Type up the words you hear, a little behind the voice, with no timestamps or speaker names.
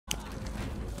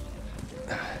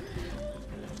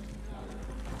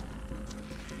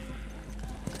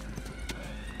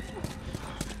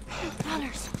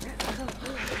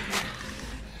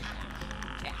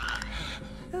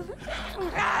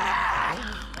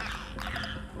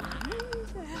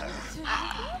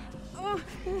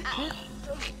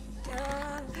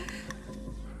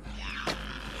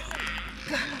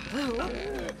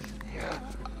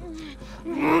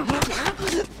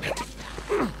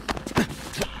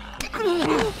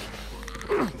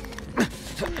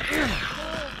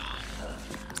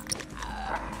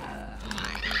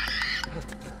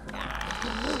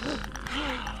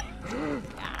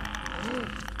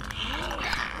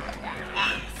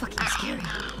Fucking scary.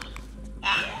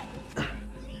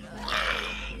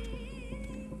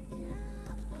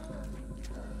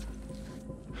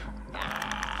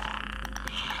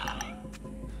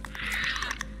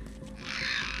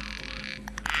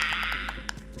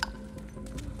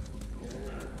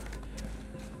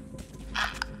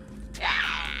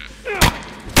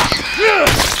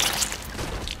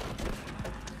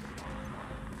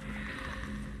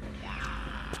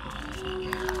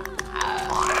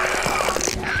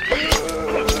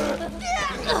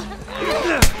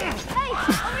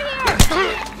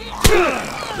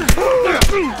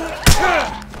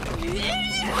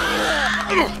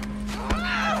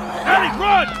 Ellie,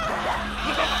 run!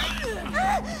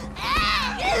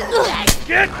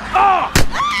 Get off!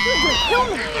 Kill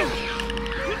me!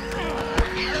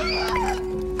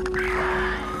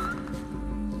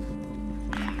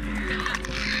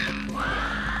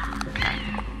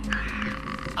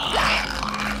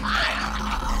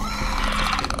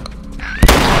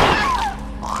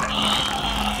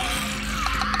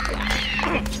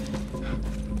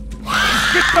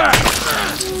 Get back!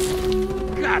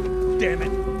 God damn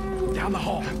it! Down the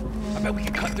hall. I bet we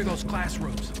can cut through those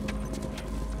classrooms.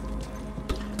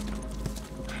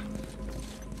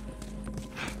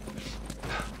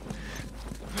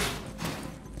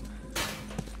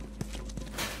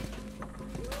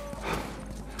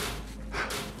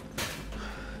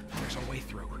 There's our way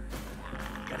through.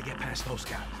 Gotta get past those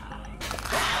guys.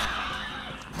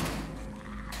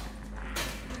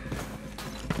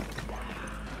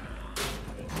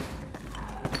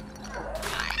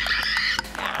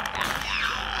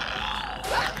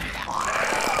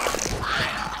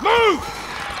 Move!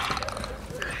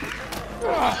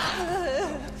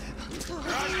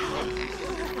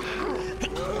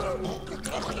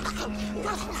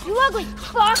 You ugly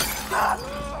fuck!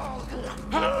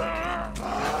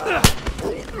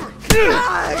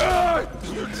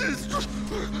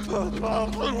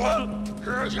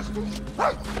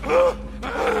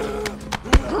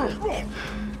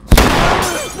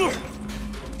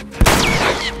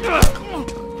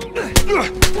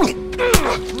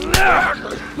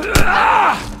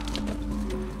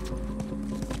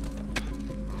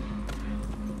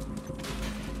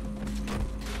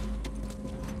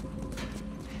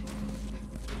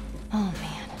 Oh,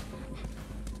 man.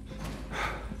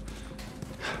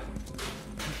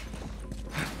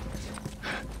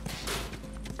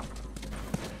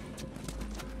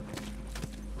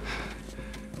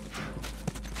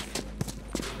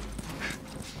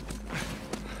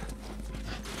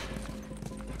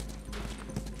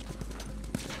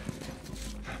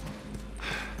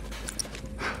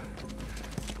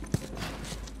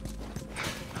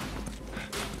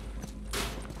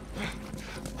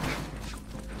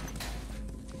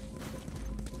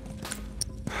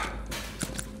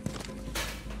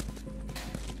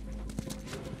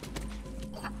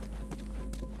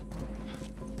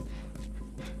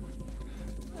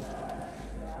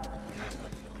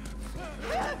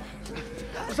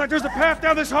 Looks like there's a path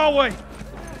down this hallway.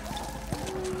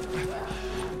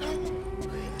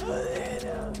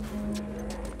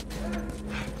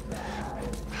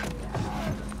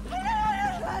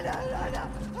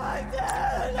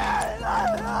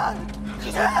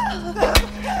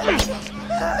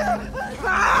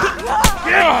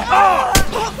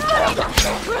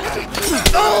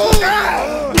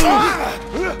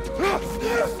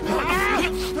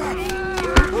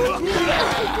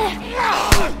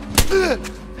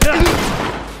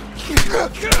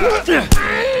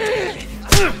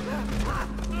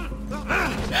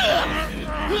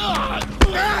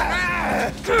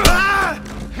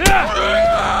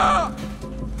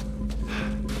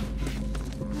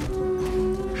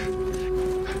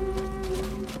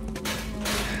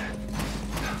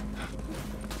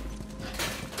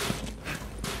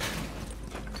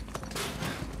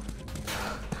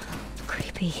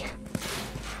 Creepy.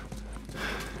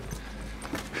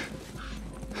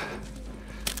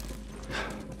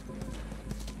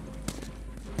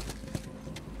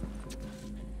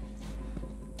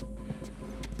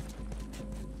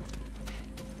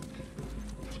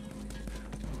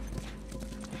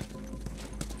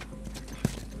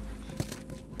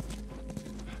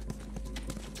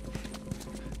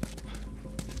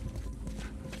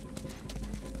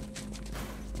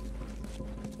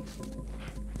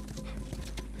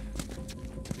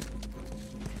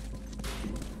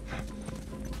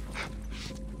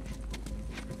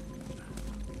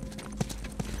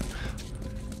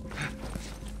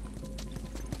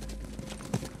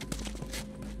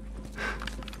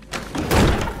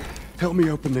 Help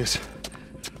me open this.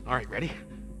 All right, ready?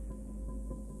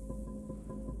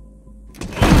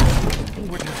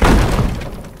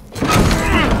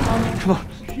 Come on.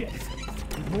 Shit.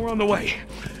 There's more on the way.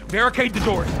 Barricade the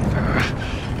doors.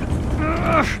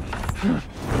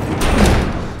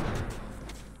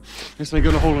 This ain't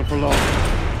gonna hold him for long.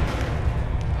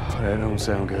 Oh, that don't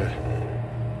sound good.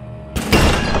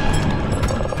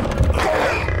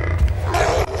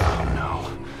 Oh no.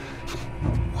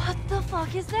 What the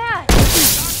fuck is that?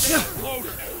 Loader.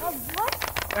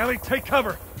 What? Ellie, take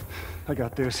cover. I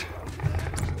got this.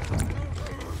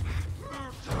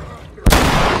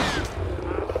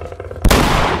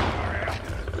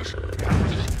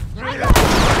 Ellie,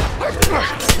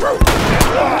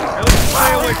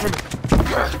 stay away from me.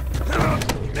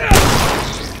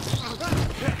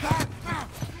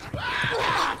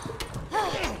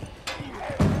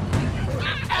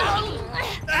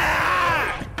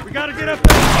 We gotta get up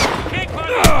there. Can't climb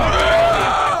it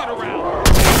around.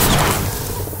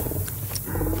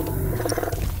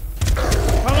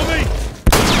 Follow me.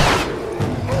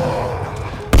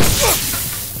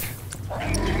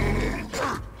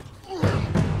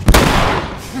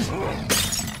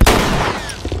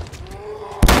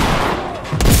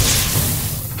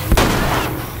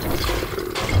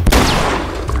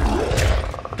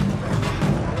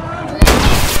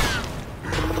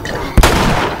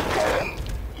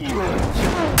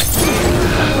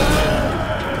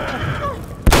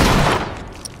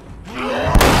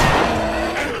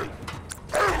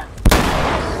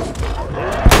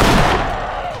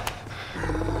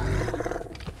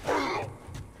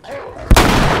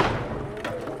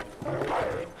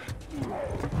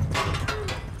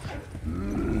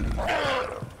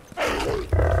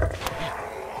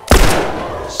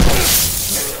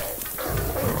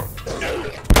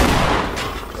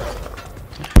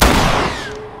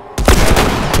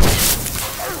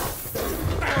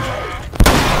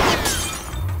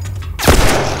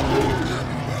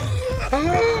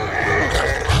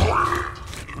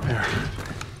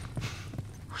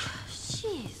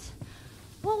 Jeez.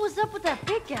 What was up with that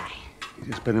big guy?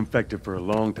 He's been infected for a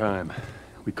long time.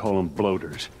 We call them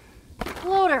bloaters.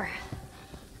 Floater.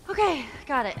 Okay,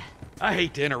 got it. I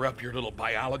hate to interrupt your little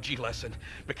biology lesson,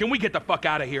 but can we get the fuck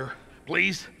out of here,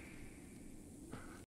 please?